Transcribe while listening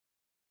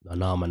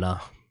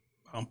Phenomena.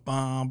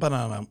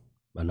 Bum-bum-ba-da-dum.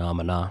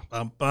 Phenomena.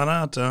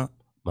 Bum-ba-da-dum.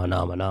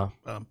 Phenomena.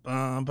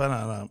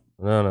 Bum-bum-ba-da-dum.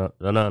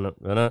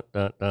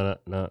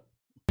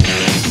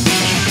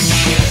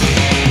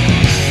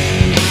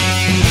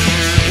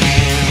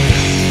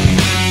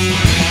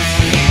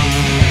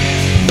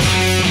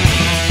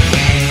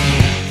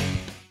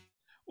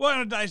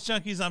 Welcome to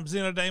Dicejunkies. I'm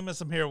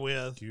Xenodamus. I'm here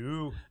with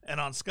You. and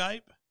on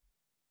Skype.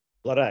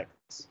 Blood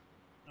X.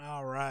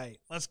 All right,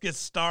 let's get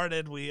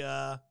started.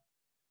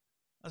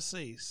 Let's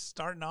see.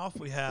 Starting off,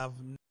 we have.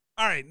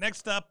 All right,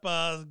 next up,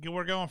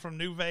 we're going from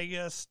New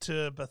Vegas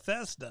to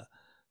Bethesda.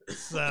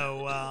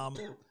 So,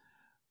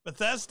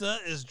 Bethesda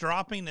is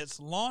dropping its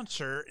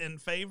launcher in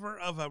favor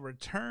of a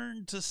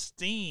return to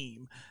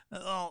Steam.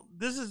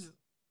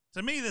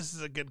 To me, this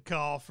is a good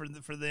call for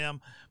them,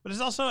 but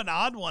it's also an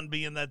odd one,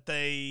 being that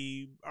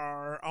they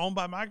are owned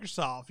by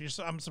Microsoft.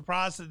 I'm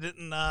surprised it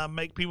didn't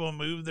make people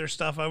move their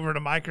stuff over to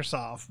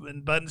Microsoft,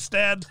 but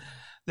instead,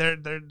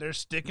 they're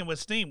sticking with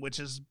Steam, which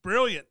is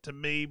brilliant to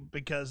me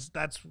because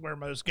that's where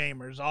most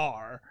gamers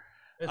are.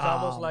 It's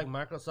almost like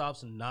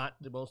Microsoft's not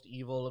the most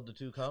evil of the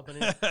two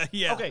companies.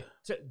 Yeah. Okay,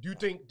 do you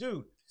think,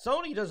 dude,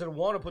 Sony doesn't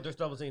want to put their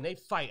stuff on Steam. They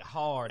fight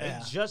hard. Yeah.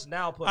 They just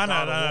now put I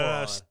God of War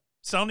on.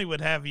 Sony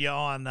would have you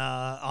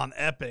on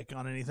Epic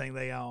on anything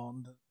they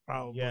owned,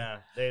 probably. Yeah,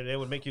 they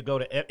would make you go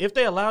to if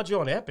they allowed you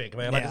on Epic,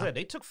 man. Like Yeah. I said,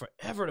 they took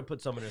forever to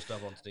put some of their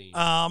stuff on Steam.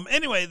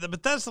 Anyway, the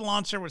Bethesda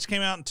launcher, which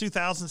came out in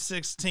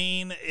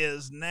 2016,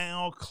 is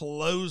now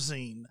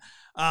closing.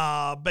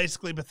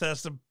 Basically,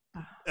 Bethesda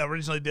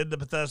originally did the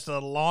Bethesda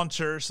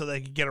launcher so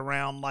they could get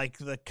around like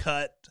the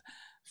cut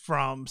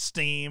from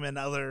Steam and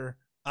other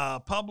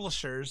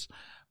publishers,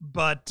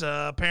 but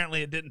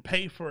apparently it didn't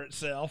pay for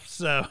itself.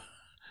 So.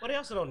 Well, they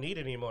also don't need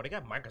it anymore. They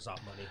got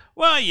Microsoft money.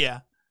 Well,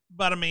 yeah,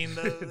 but I mean,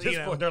 At this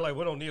point, they're like,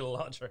 we don't need a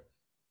launcher.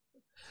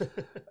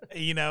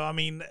 I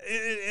mean,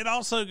 it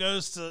also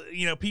goes to,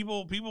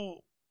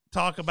 people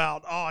talk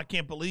about, oh, I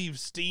can't believe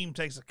Steam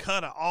takes a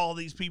cut of all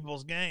these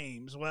people's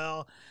games.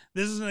 Well,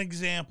 this is an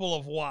example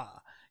of why.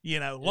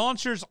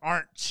 Launchers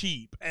aren't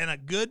cheap, and a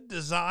good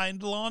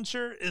designed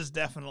launcher is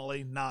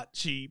definitely not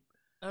cheap.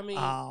 I mean,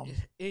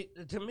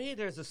 to me,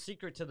 there's a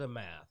secret to the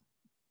math.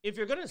 If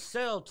you're going to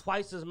sell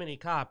twice as many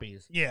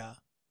copies, Yeah.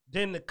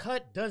 then the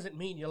cut doesn't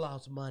mean you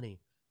lost money.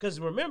 Because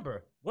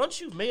remember,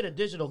 once you've made a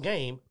digital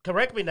game,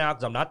 correct me now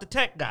because I'm not the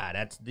tech guy,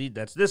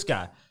 that's this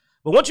guy.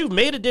 But once you've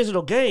made a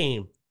digital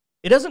game,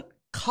 it doesn't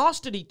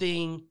cost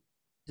anything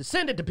to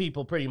send it to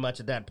people pretty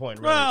much at that point,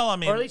 really. Well, I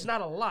mean, or at least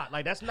not a lot.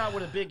 Like, that's not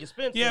where the big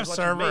expense you is. have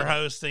server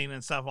hosting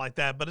and stuff like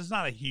that, but it's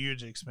not a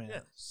huge expense.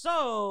 Yeah.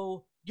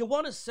 So you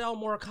want to sell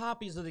more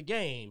copies of the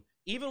game.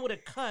 Even with a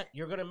cut,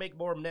 you're going to make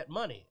more net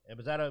money.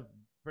 Was that a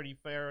pretty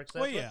fair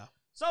assessment? Well, yeah.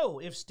 So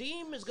if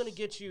Steam is going to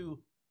get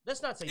you,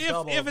 let's not say If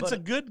double. it's a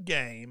good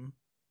game,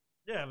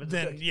 yeah,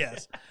 then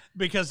yes,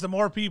 because the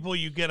more people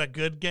you get a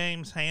good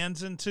game's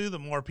hands into, the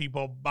more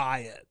people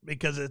buy it,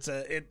 because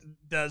it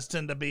does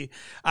tend to be.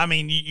 I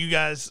mean, you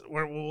guys,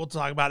 we'll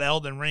talk about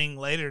Elden Ring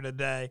later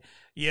today,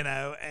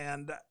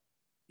 and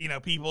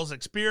people's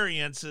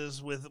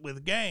experiences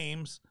with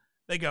games,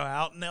 they go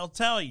out and they'll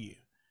tell you.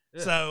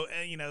 Yeah. So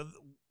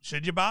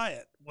should you buy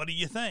it? What do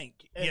you think?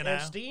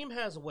 And Steam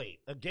has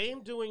weight. The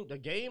game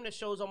that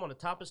shows up on the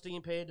top of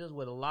Steam pages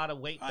with a lot of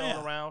weight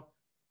thrown around,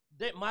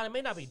 it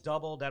may not be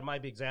double. That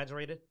might be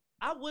exaggerated.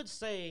 I would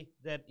say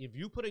that if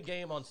you put a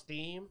game on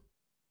Steam,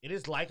 it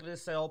is likely to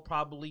sell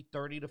probably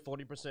 30 to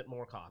 40%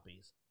 more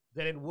copies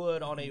than it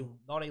would on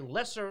a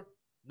lesser.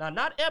 Now,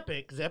 not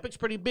Epic, because Epic's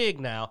pretty big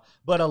now,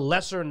 but a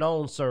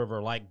lesser-known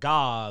server like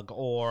GOG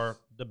or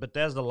the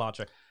Bethesda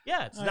launcher.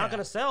 Yeah, it's not going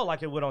to sell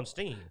like it would on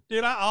Steam.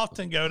 Dude, I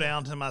often go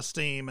down to my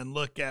Steam and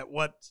look at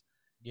what's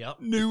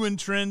new and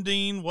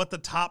trending, what the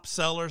top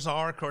sellers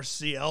are. Of course,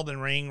 see Elden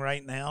Ring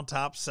right now,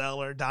 top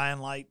seller, Dying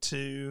Light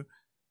 2.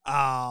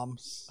 I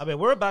mean,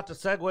 we're about to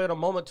segue in a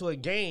moment to a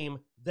game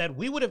that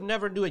we would have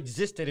never knew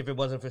existed if it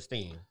wasn't for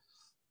Steam.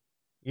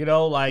 What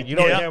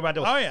you're about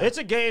to do. Oh, yeah. It's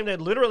a game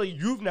that literally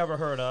you've never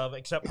heard of,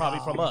 except probably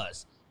from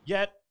us.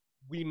 Yet,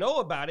 we know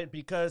about it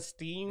because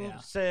Steam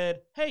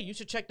said, hey, you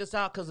should check this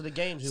out because of the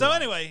games you like.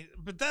 Anyway,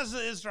 Bethesda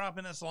is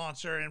dropping its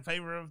launcher in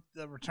favor of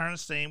the return of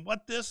Steam.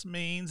 What this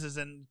means is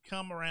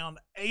come around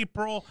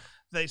April,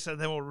 they said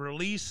they will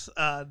release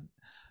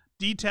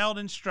detailed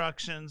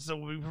instructions that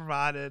will be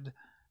provided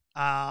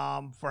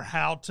for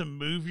how to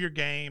move your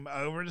game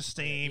over to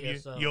Steam.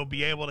 You'll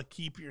be able to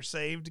keep your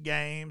saved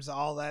games,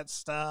 all that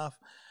stuff.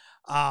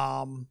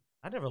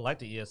 I never liked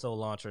the ESO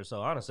launcher,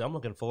 so honestly, I'm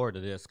looking forward to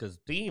this because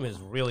Steam is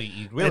really.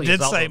 It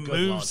did say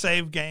move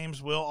save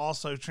games will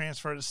also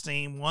transfer to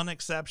Steam. One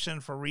exception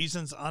for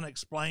reasons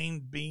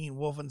unexplained being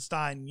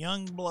Wolfenstein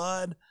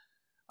Youngblood.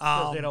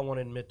 Because they don't want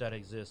to admit that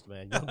exists,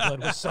 man.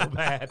 Youngblood was so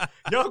bad.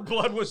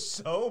 Youngblood was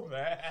so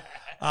bad.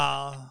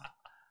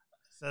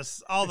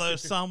 Although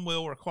some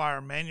will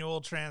require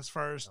manual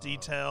transfers,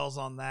 details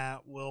on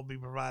that will be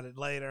provided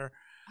later.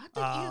 I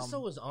think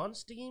ESO is on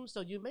Steam,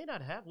 so we may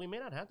not have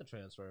to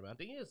transfer. I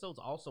think ESO is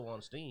also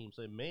on Steam,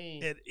 so it may.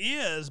 It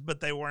is,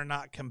 but they were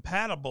not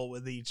compatible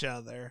with each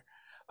other.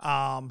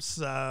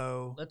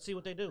 So let's see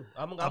what they do.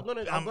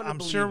 I'm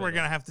sure we're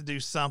gonna have to do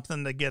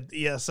something to get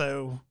the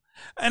ESO,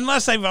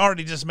 unless they've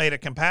already just made it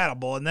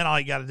compatible, and then all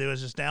you got to do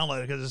is just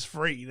download it because it's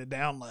free to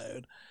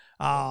download.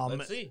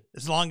 Let's see.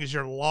 As long as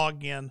you're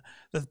logged in.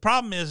 The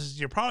problem is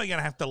you're probably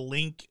gonna have to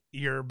link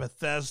your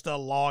Bethesda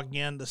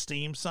login to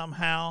Steam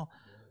somehow,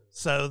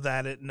 so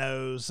that it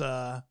knows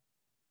how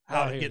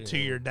to get to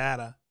your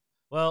data.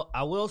 Well,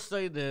 I will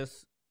say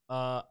this.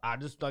 I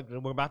just like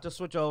we're about to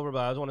switch over, but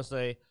I just want to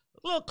say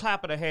a little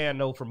clap of the hand,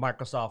 though, for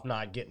Microsoft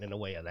not getting in the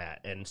way of that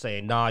and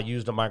saying, "Nah,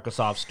 use the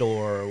Microsoft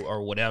Store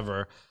or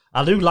whatever."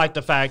 I do like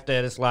the fact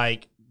that it's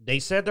like they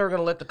said they're going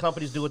to let the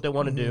companies do what they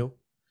want to do,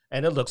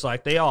 and it looks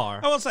like they are.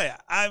 I will say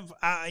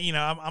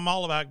I'm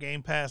all about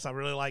Game Pass. I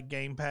really like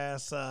Game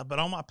Pass, but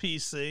on my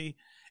PC.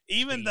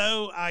 Even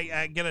though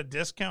I get a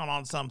discount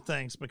on some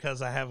things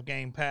because I have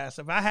Game Pass,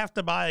 if I have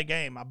to buy a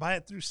game, I buy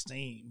it through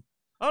Steam.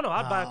 Oh, no,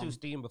 I buy it through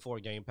Steam before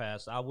Game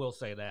Pass. I will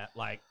say that.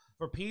 Like,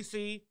 for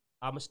PC,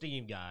 I'm a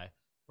Steam guy.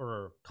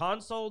 For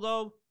console,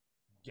 though,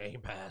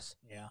 Game Pass.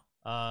 Yeah.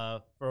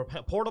 For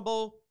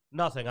portable,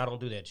 nothing. I don't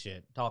do that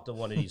shit. Talk to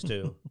one of these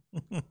two.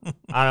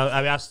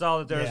 I saw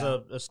that there's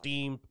a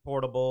Steam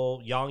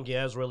portable. Young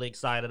is really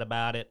excited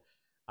about it.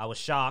 I was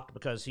shocked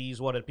because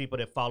he's one of the people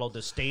that followed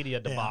the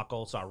Stadia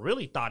debacle, so I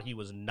really thought he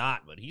was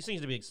not, but he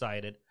seems to be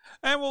excited.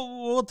 And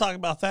we'll talk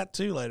about that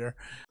too later.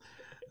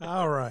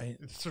 All right,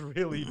 it's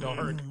really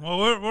dark.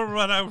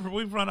 Well,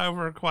 we've run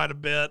over quite a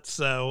bit,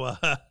 so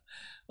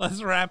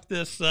let's wrap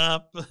this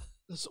up.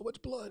 There's so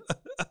much blood.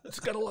 It's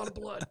got a lot of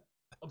blood.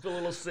 I'm feeling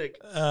a little sick.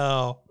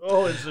 Oh,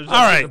 there's all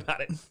right.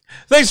 About it.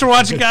 Thanks for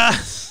watching,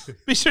 guys.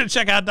 Be sure to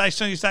check out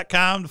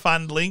Dicejunkies.com to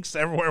find links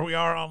everywhere we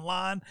are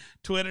online.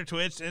 Twitter,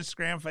 Twitch,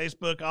 Instagram,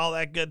 Facebook, all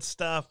that good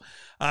stuff.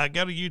 Go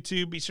to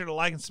YouTube. Be sure to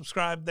like and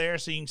subscribe there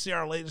so you can see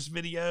our latest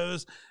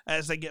videos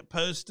as they get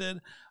posted.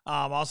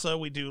 Also,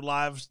 we do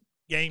live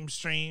game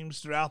streams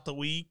throughout the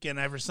week, and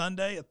every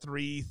Sunday at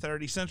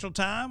 3:30 Central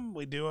Time,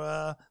 we do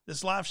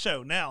this live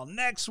show. Now,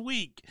 next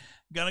week,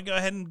 going to go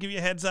ahead and give you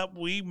a heads up.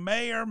 We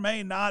may or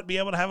may not be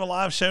able to have a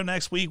live show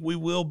next week. We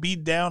will be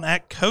down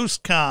at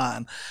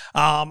CoastCon.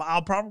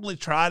 I'll probably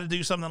try to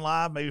do something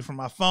live, maybe from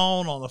my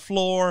phone on the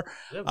floor.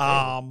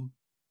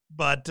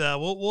 But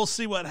we'll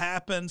see what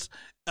happens.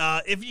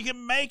 If you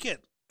can make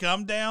it,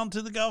 come down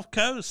to the Gulf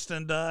Coast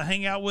and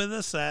hang out with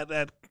us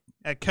at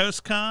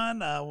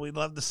CoastCon. We'd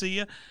love to see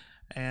you.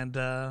 And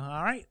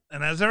all right.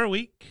 And as every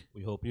week,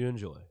 we hope you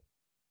enjoy.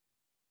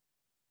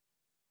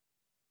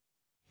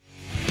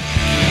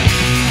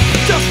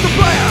 Just a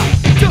player,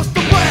 just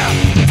a player,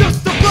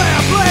 just a player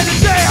playing the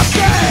damn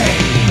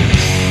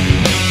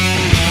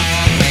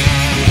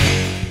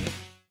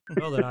game.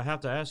 Well, then I have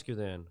to ask you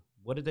then,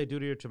 what did they do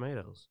to your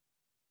tomatoes?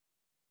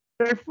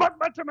 They fucked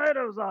my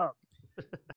tomatoes up.